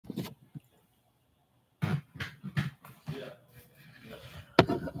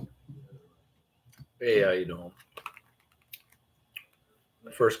Hey, how you doing?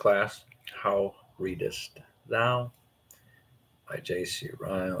 First class, How Readest Thou? By J.C.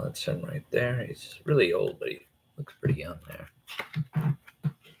 Ryle. That's him right there. He's really old, but he looks pretty young there.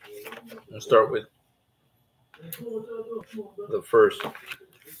 I'll start with the first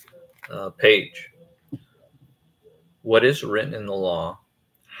page. What is written in the law?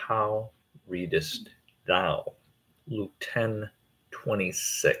 How readest thou? Luke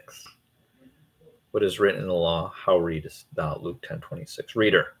 10:26. What is written in the law? How readest thou? Luke 10:26.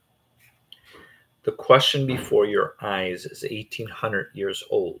 Reader, the question before your eyes is 1,800 years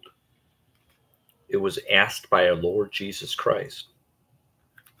old. It was asked by our Lord Jesus Christ.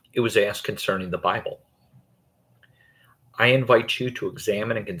 It was asked concerning the Bible. I invite you to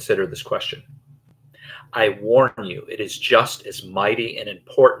examine and consider this question. I warn you, it is just as mighty and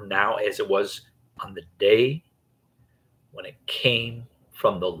important now as it was on the day when it came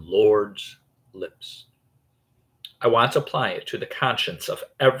from the Lord's lips. I want to apply it to the conscience of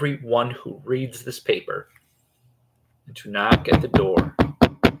everyone who reads this paper and to knock at the door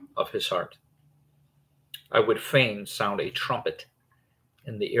of his heart. I would fain sound a trumpet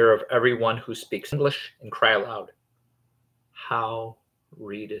in the ear of everyone who speaks English and cry aloud, how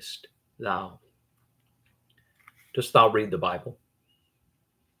readest thou? Dost thou read the Bible?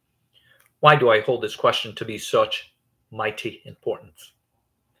 Why do I hold this question to be such mighty importance?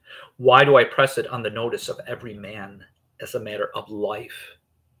 Why do I press it on the notice of every man as a matter of life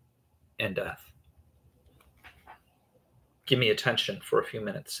and death? Give me attention for a few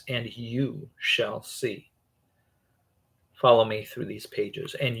minutes, and you shall see. Follow me through these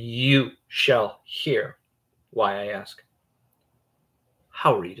pages, and you shall hear why I ask.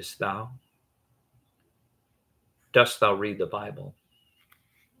 How readest thou? Dost thou read the Bible?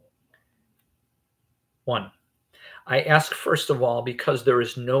 1. I ask first of all because there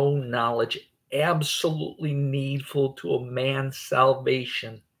is no knowledge absolutely needful to a man's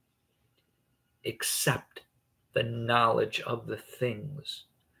salvation except the knowledge of the things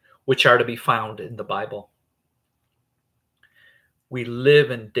which are to be found in the Bible. We live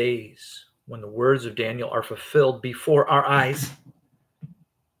in days when the words of Daniel are fulfilled before our eyes.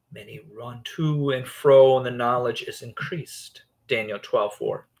 Many run to and fro, and the knowledge is increased. Daniel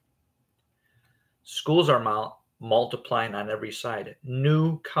 12:4. Schools are multiplying on every side.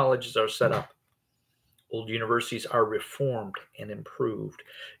 New colleges are set up. Old universities are reformed and improved.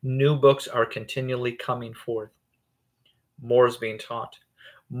 New books are continually coming forth. More is being taught.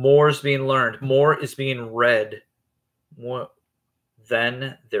 More is being learned. More is being read. More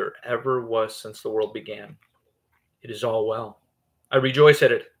than there ever was since the world began. It is all well. I rejoice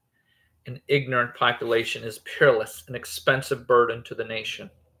at it. An ignorant population is peerless, an expensive burden to the nation.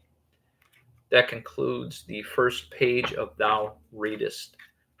 That concludes the first page of Thou Readest.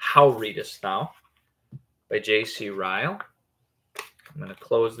 How Readest Thou? By J.C. Ryle. I'm going to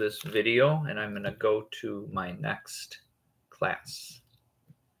close this video and I'm going to go to my next class.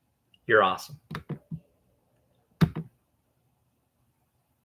 You're awesome.